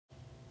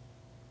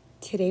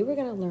Today we're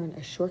going to learn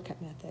a shortcut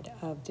method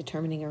of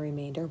determining a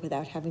remainder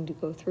without having to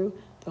go through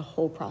the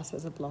whole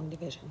process of long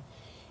division.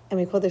 And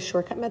we call this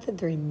shortcut method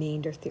the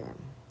remainder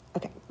theorem.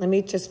 Okay, let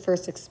me just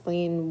first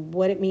explain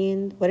what it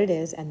means, what it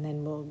is, and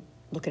then we'll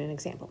look at an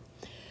example.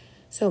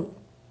 So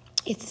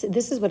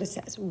this is what it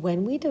says.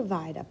 When we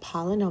divide a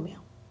polynomial,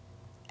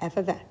 f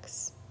of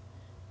x,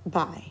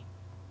 by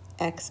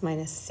x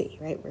minus c,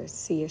 right, where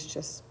c is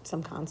just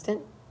some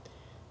constant,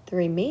 the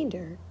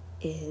remainder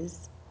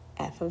is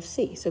f of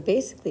c. So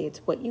basically, it's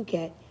what you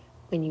get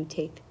when you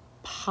take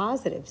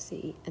positive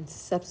c and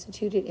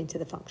substitute it into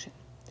the function.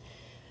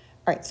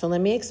 All right, so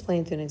let me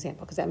explain through an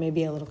example because that may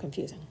be a little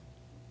confusing.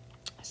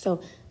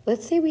 So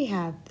let's say we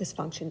have this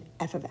function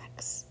f of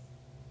x,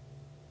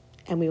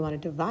 and we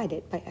want to divide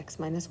it by x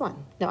minus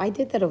 1. Now, I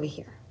did that over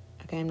here.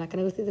 Okay, I'm not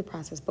going to go through the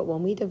process, but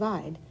when we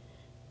divide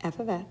f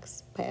of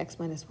x by x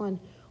minus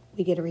 1,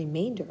 we get a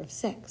remainder of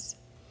 6.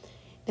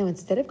 Now,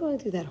 instead of going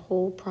through that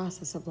whole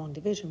process of long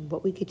division,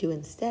 what we could do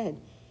instead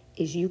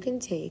is you can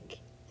take,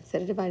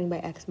 instead of dividing by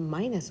x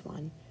minus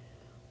 1,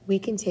 we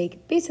can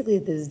take basically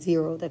the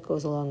 0 that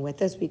goes along with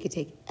this. We could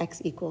take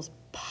x equals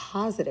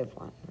positive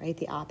 1, right,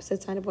 the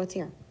opposite sign of what's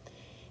here,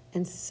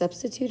 and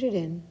substitute it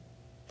in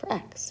for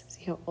x.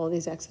 See how all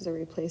these x's are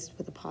replaced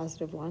with a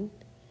positive 1?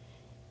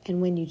 And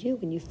when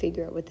you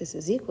figure out what this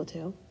is equal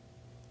to,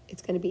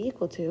 it's going to be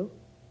equal to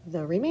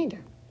the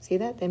remainder. See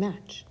that? They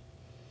match.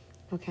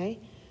 Okay?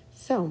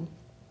 So,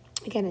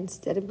 again,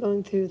 instead of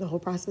going through the whole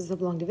process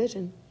of long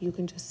division, you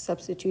can just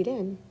substitute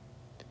in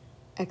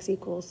x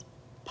equals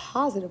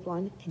positive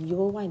 1, and you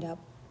will wind up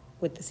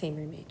with the same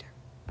remainder.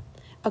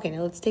 Okay,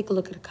 now let's take a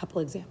look at a couple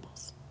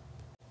examples.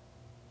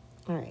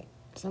 All right,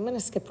 so I'm going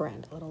to skip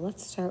around a little.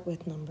 Let's start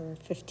with number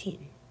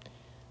 15.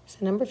 So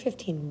number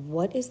 15,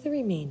 what is the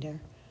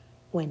remainder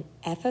when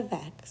f of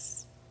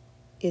x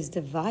is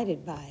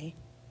divided by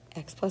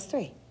x plus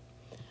 3?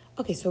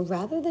 Okay, so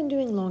rather than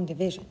doing long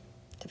division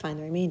to find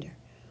the remainder,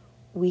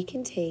 we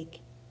can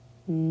take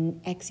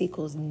x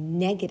equals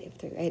negative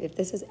 3, right? If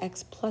this is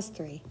x plus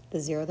 3, the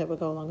 0 that would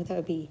go along with that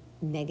would be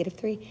negative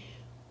 3.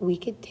 We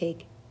could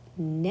take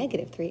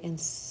negative 3 and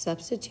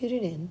substitute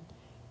it in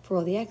for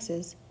all the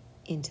x's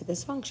into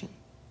this function.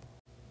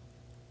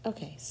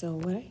 Okay, so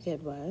what I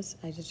did was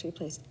I just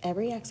replaced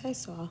every x I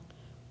saw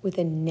with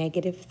a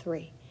negative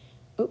 3.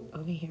 Oh,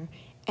 over here.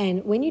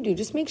 And when you do,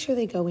 just make sure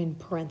they go in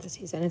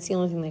parentheses, and it's the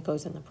only thing that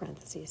goes in the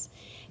parentheses.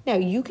 Now,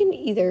 you could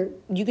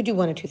do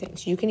one of two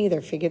things. You can either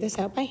figure this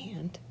out by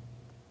hand,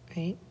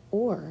 right?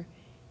 Or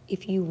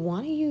if you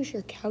want to use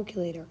your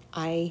calculator,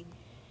 I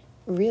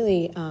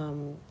really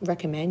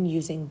recommend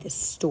using this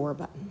store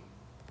button.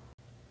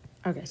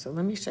 Okay, so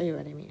let me show you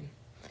what I mean.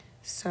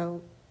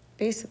 So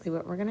basically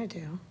what we're going to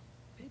do,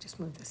 let me just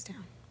move this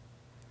down.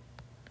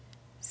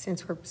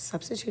 Since we're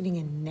substituting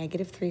in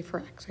negative 3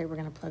 for x, right, we're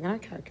going to plug in our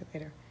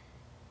calculator.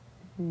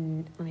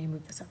 Let me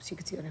move this up so you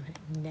can see what I'm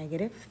hitting.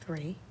 Negative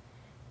 3.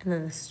 And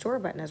then the store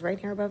button is right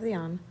here above the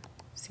on.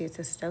 See, it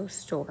says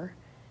store.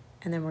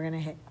 And then we're going to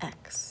hit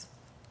x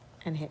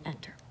and hit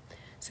enter.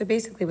 So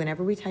basically,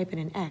 whenever we type in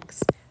an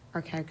x,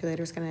 our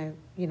calculator is going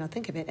to,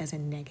 think of it as a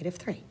negative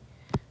 3.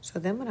 So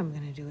then what I'm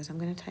going to do is I'm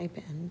going to type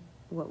in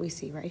what we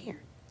see right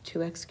here.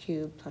 2x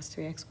cubed plus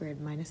 3x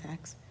squared minus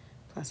x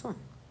plus 1.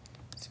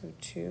 So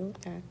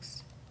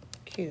 2x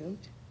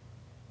cubed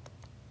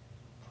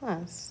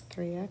plus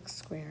 3x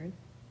squared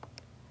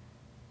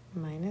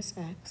minus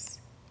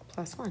x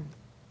plus 1.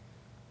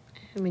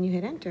 And when you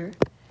hit enter,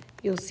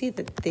 you'll see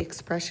that the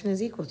expression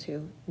is equal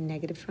to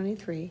negative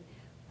 23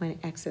 when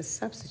x is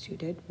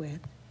substituted with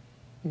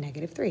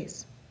negative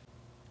 3's.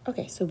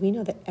 Okay, so we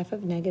know that f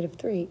of negative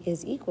 3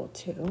 is equal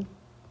to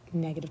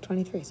negative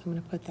 23, so I'm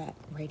going to put that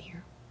right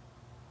here.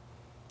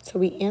 So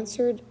we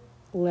answered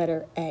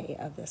letter A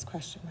of this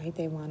question, right?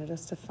 They wanted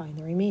us to find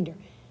the remainder.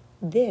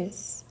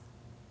 This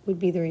would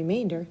be the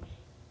remainder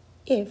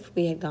if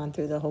we had gone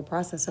through the whole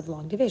process of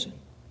long division.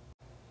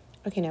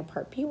 Okay, now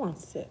part B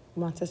wants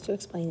us to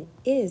explain,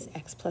 is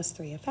x plus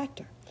 3 a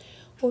factor?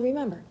 Well,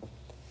 remember,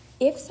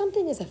 if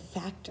something is a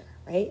factor,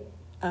 right,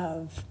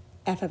 of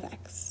f of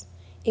x,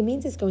 it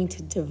means it's going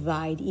to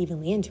divide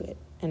evenly into it.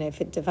 And if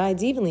it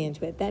divides evenly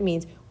into it, that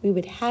means we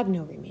would have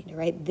no remainder,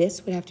 right?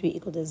 This would have to be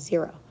equal to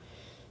 0.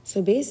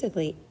 So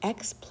basically,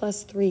 x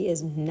plus 3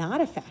 is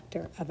not a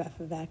factor of f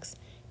of x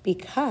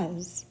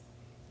because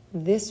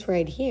this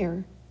right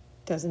here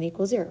doesn't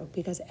equal 0,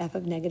 because f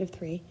of negative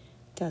 3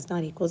 does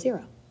not equal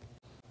 0.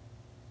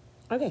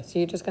 Okay, so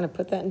you're just going to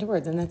put that into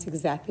words, and that's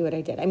exactly what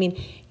I did. I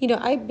mean,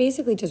 I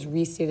basically just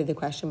restated the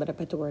question, but I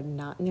put the word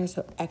not in there.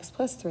 So x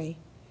plus 3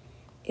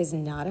 is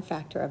not a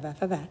factor of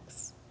f of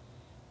x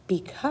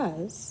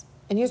because,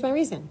 and here's my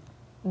reason,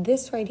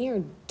 this right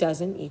here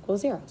doesn't equal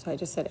 0. So I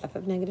just said f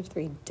of negative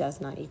 3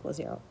 does not equal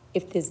 0.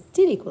 If this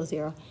did equal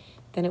 0,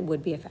 then it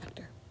would be a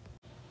factor.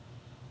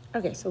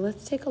 Okay, so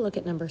let's take a look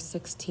at number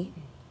 16.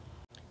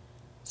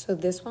 So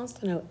this wants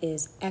to know,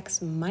 is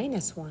x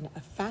minus 1 a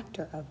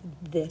factor of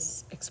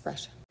this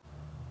expression?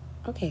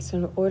 Okay, so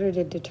in order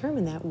to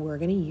determine that, we're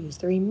going to use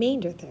the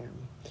remainder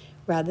theorem.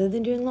 Rather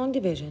than doing long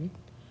division,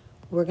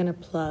 we're going to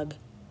plug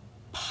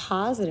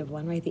positive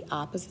 1, right, the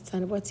opposite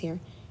sign of what's here,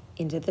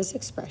 into this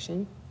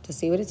expression to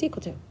see what it's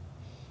equal to.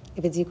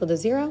 If it's equal to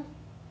 0,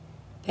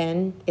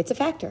 then it's a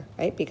factor,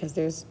 right, because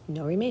there's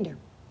no remainder.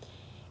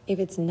 If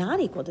it's not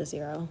equal to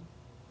 0,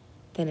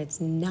 then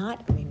it's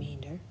not a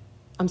remainder.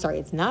 I'm sorry,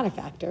 it's not a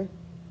factor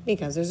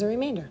because there's a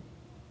remainder.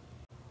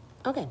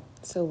 Okay,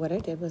 so what I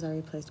did was I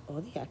replaced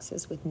all the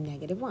x's with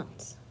negative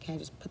 1s. Okay, I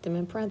just put them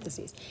in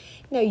parentheses.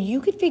 Now,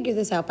 you could figure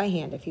this out by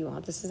hand if you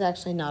want. This is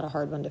actually not a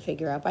hard one to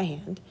figure out by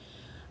hand.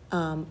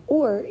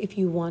 Or if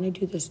you want to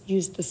do this,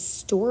 use the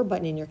store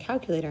button in your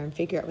calculator and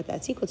figure out what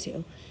that's equal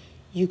to,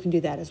 you can do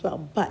that as well.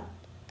 But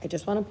I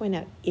just want to point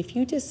out, if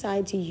you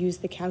decide to use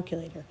the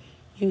calculator,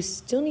 you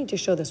still need to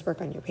show this work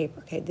on your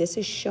paper, okay? This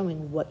is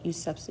showing what you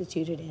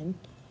substituted in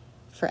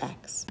for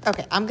x.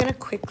 Okay, I'm going to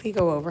quickly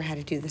go over how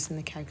to do this in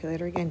the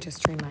calculator again,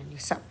 just to remind you.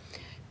 So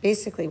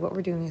basically what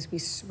we're doing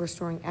is we're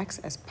storing x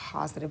as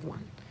positive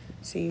 1.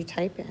 So you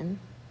type in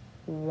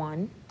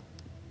 1,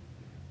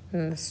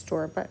 and the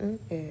store button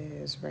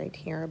is right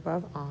here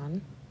above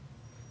on,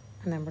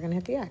 and then we're going to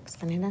hit the x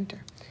and hit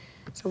enter.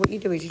 So what you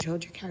do is you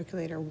told your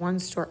calculator 1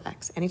 store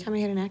x. Anytime I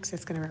hit an x,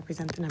 it's going to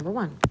represent the number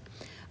 1.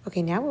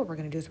 Okay, now what we're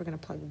going to do is we're going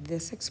to plug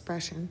this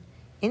expression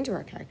into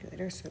our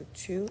calculator. So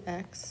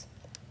 2x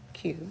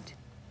cubed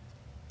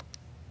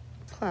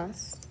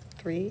plus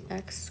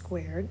 3x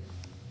squared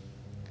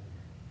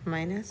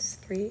minus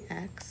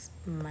 3x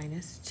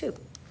minus 2.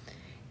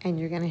 And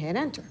you're going to hit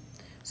enter.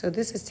 So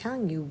this is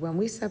telling you when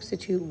we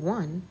substitute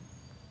 1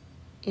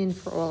 in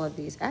for all of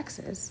these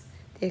x's,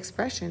 the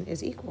expression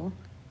is equal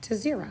to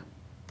 0.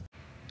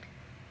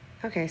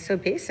 Okay, so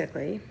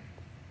basically,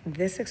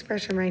 this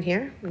expression right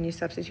here, when you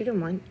substitute in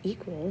 1,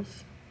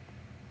 equals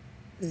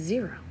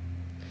 0.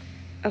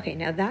 Okay,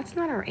 now that's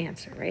not our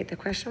answer, right? The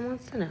question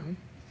wants to know,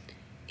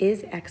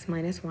 is x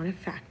minus 1 a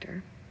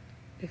factor?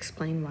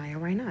 Explain why or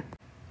why not.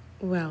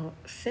 Well,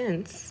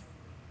 since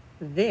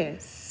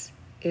this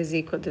is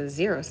equal to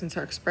 0, since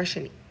our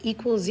expression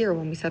equals 0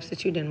 when we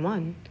substitute in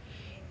 1,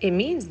 it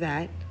means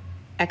that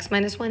x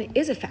minus 1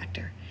 is a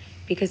factor.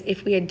 Because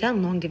if we had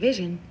done long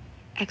division,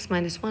 x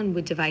minus 1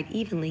 would divide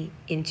evenly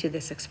into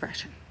this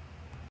expression.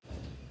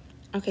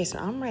 Okay, so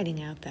I'm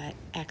writing out that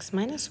x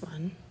minus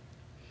 1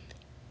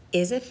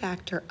 is a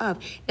factor of,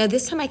 now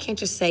this time I can't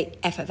just say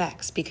f of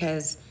x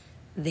because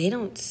they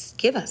don't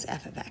give us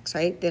f of x,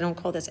 right? They don't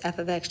call this f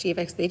of x, g of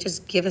x, they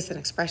just give us an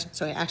expression.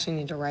 So I actually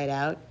need to write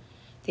out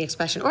the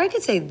expression, or I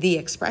could say the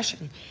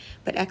expression,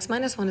 but x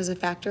minus 1 is a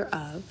factor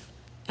of,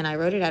 and I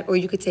wrote it out, or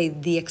you could say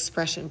the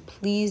expression.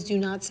 Please do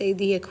not say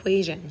the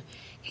equation.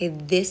 Okay,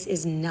 this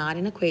is not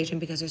an equation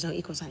because there's no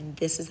equal sign.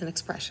 This is an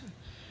expression.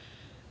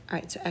 All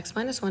right, so x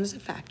minus 1 is a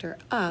factor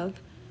of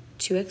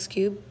 2x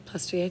cubed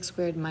plus 3x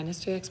squared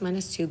minus 3x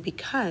minus 2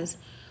 because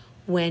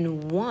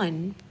when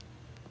 1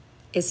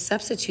 is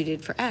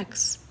substituted for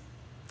x,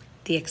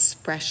 the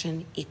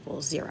expression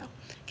equals 0.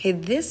 Okay,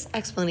 this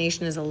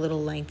explanation is a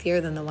little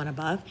lengthier than the one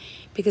above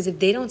because if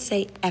they don't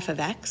say f of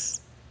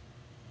x,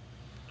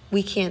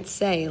 we can't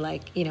say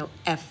like,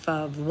 f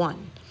of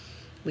 1.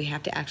 We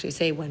have to actually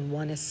say when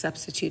 1 is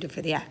substituted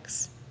for the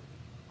x.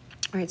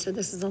 All right, so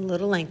this is a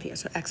little lengthier.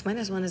 So x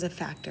minus 1 is a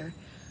factor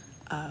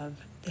of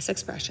this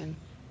expression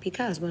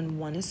because when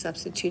 1 is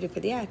substituted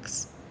for the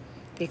x,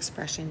 the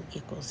expression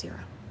equals 0.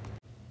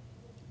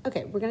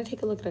 Okay, we're going to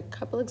take a look at a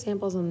couple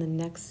examples on the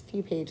next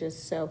few pages.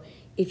 So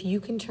if you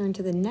can turn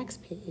to the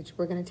next page,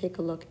 we're going to take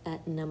a look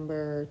at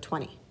number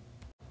 20.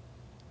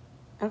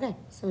 Okay,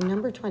 so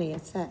number 20,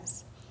 it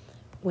says,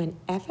 when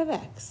f of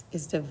x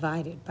is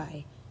divided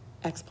by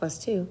x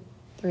plus 2,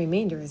 the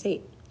remainder is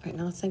 8. All right,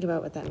 now let's think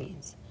about what that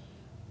means.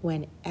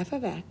 When f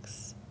of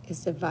x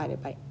is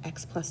divided by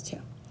x plus 2.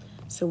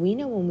 So we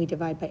know when we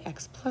divide by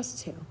x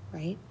plus 2,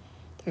 right,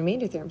 the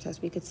remainder theorem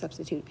says we could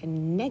substitute a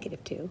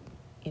negative 2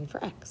 in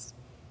for x.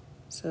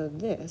 So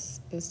this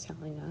is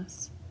telling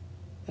us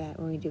that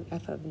when we do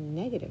f of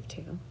negative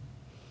 2,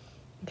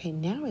 okay,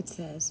 now it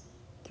says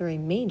the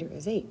remainder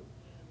is 8.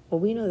 Well,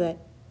 we know that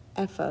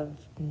f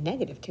of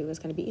negative 2 is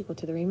going to be equal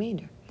to the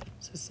remainder.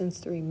 So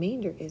since the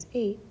remainder is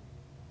 8,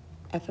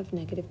 f of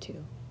negative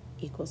 2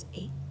 equals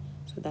 8.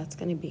 So that's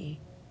going to be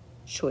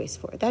choice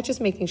 4. That's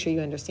just making sure you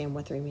understand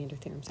what the remainder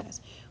theorem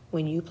says.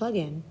 When you plug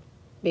in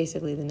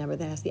basically the number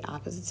that has the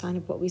opposite sign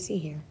of what we see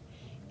here,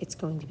 it's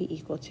going to be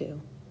equal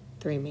to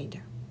the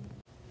remainder.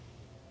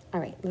 All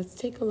right, let's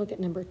take a look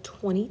at number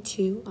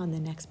 22 on the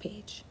next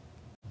page.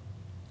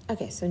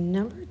 Okay, so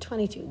number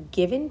 22,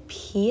 given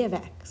p of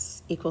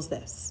x equals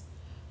this,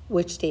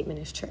 which statement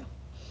is true?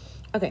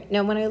 Okay,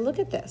 now when I look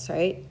at this,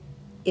 right,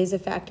 is a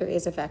factor,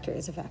 is a factor,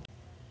 is a factor.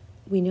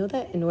 We know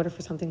that in order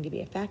for something to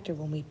be a factor,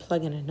 when we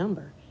plug in a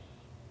number,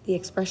 the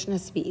expression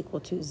has to be equal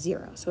to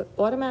 0. So it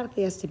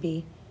automatically has to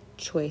be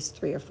choice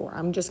 3 or 4.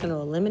 I'm just going to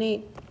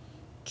eliminate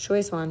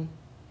choice 1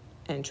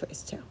 and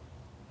choice 2.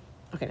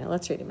 Okay, now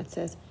let's read them. It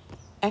says,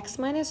 x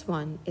minus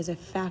 1 is a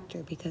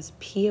factor because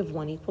p of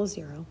 1 equals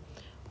 0,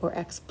 or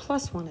x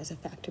plus 1 is a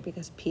factor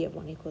because p of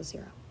 1 equals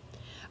 0.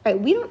 All right,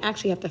 we don't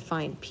actually have to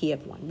find p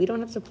of 1. We don't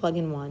have to plug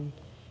in 1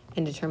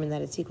 and determine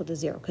that it's equal to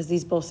 0 because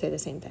these both say the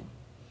same thing.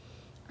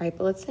 right?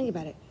 But let's think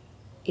about it.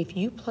 If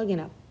you plug in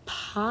a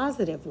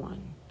positive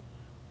 1,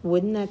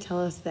 wouldn't that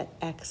tell us that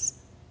x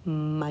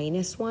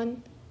minus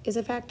 1 is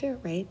a factor,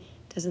 right?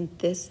 Doesn't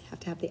this have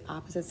to have the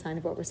opposite sign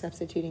of what we're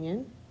substituting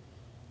in?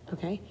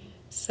 Okay,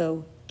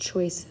 so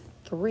choice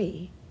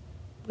 3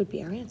 would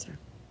be our answer.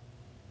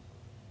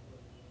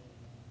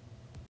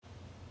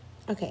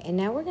 Okay, and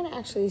now we're going to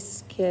actually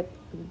skip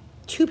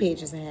 2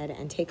 pages ahead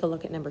and take a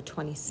look at number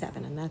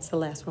 27, and that's the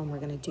last one we're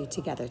going to do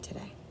together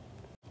today.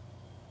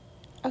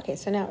 Okay,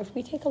 so now if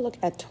we take a look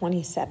at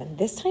 27,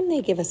 this time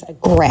they give us a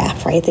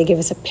graph, right? They give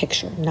us a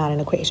picture, not an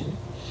equation.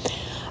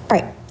 All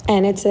right,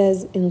 and it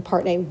says in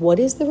part A, what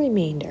is the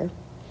remainder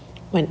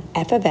when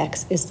f of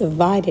x is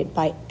divided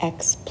by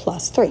x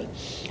plus 3? All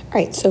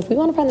right, so if we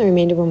want to find the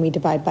remainder when we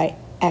divide by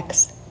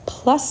x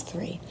plus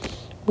 3,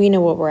 we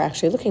know what we're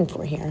actually looking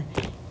for here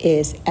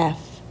is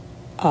f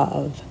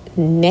of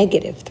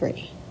negative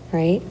 3,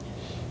 right?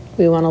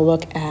 We want to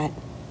look at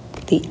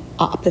the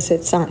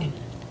opposite sign.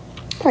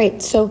 All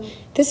right, so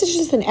this is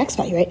just an x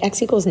value, right?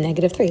 X equals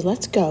negative 3.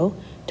 Let's go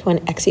to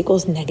when x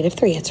equals negative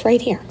 3. It's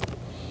right here.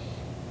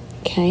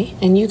 Okay,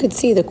 and you could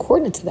see the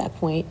coordinates at that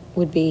point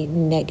would be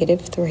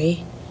negative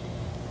 3,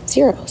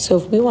 0. So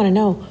if we want to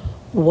know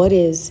what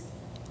is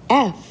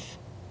f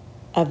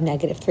of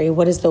negative 3,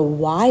 what is the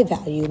y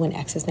value when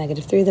x is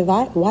negative 3, the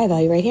y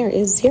value right here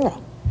is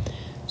 0.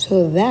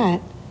 So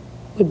that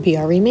would be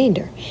our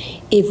remainder.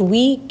 If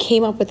we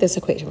came up with this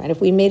equation, right,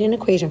 if we made an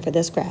equation for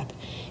this graph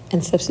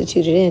and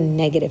substituted in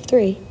negative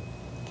 3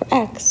 for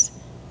x,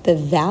 the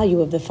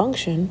value of the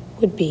function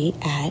would be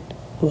at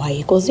y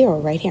equals 0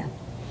 right here.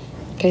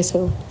 Okay,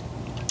 so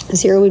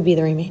 0 would be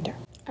the remainder.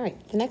 All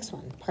right, the next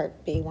one,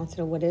 part B, wants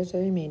to know what is the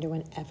remainder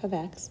when f of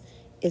x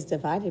is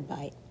divided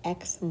by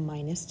x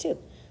minus 2.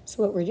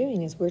 So what we're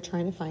doing is we're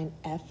trying to find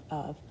f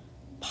of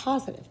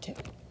positive 2.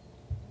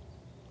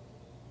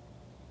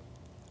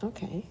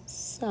 Okay,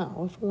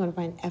 so if we want to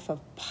find f of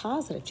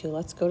positive 2,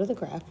 let's go to the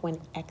graph when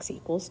x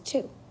equals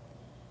 2.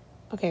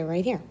 Okay,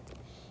 right here.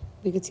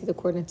 We could see the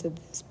coordinates at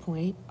this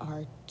point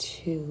are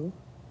 2,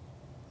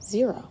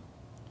 0.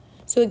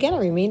 So again, our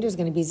remainder is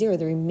going to be 0.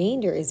 The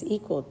remainder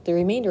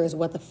is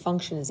what the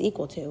function is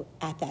equal to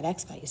at that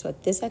x value. So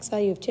at this x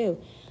value of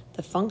 2,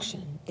 the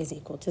function is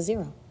equal to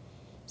 0.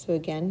 So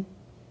again,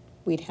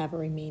 we'd have a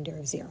remainder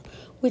of 0,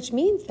 which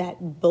means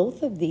that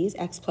both of these,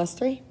 x plus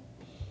 3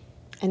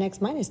 and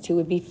x minus 2,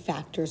 would be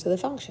factors of the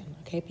function,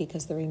 okay,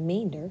 because the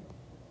remainder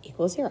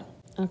equals 0.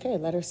 Okay,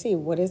 letter C,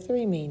 what is the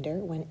remainder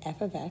when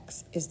f of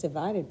x is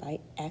divided by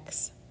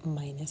x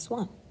minus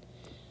 1?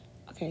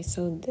 Okay,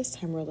 so this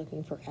time we're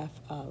looking for f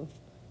of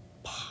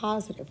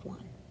positive 1.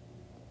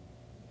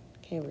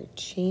 Okay, we're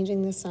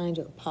changing the sign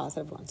to a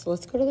positive 1. So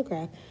let's go to the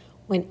graph.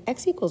 When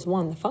x equals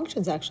 1, the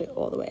function's actually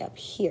all the way up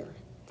here.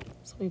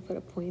 So let me put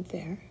a point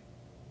there.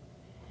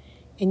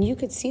 And you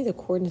could see the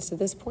coordinates of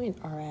this point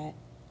are at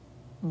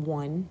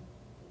 1,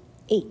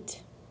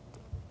 8.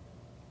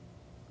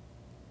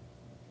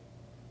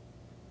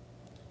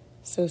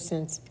 So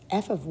since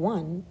f of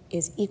 1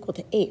 is equal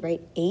to 8,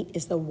 right? 8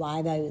 is the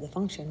y value of the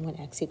function when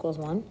x equals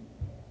 1.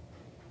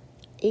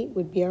 8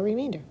 would be our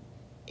remainder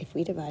if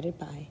we divided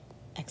by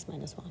x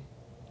minus 1.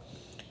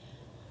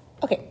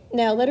 Okay,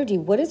 now letter D,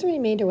 what is the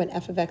remainder when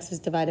f of x is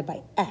divided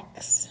by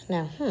x?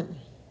 Now,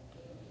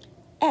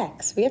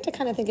 x, we have to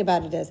kind of think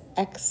about it as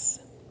x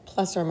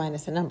plus or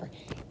minus a number.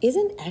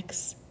 Isn't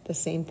x the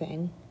same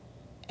thing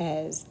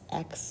as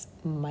x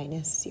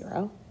minus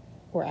 0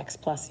 or x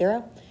plus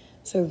 0?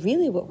 So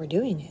really what we're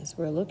doing is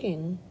what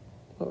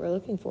we're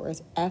looking for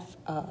is f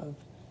of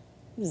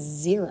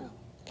 0,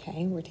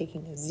 okay? We're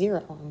taking a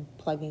 0 and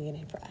plugging it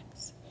in for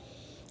x.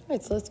 All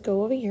right, so let's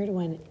go over here to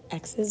when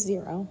x is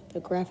 0. The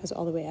graph is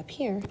all the way up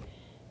here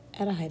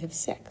at a height of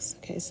 6,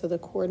 okay? So the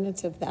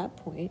coordinates of that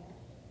point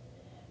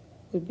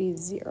would be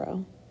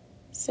 0,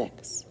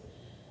 6.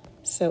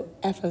 So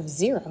f of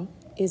 0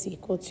 is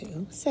equal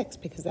to 6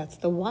 because that's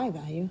the y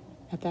value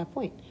at that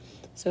point.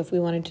 So if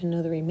we wanted to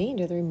know the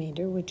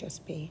remainder would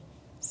just be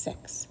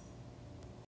 6.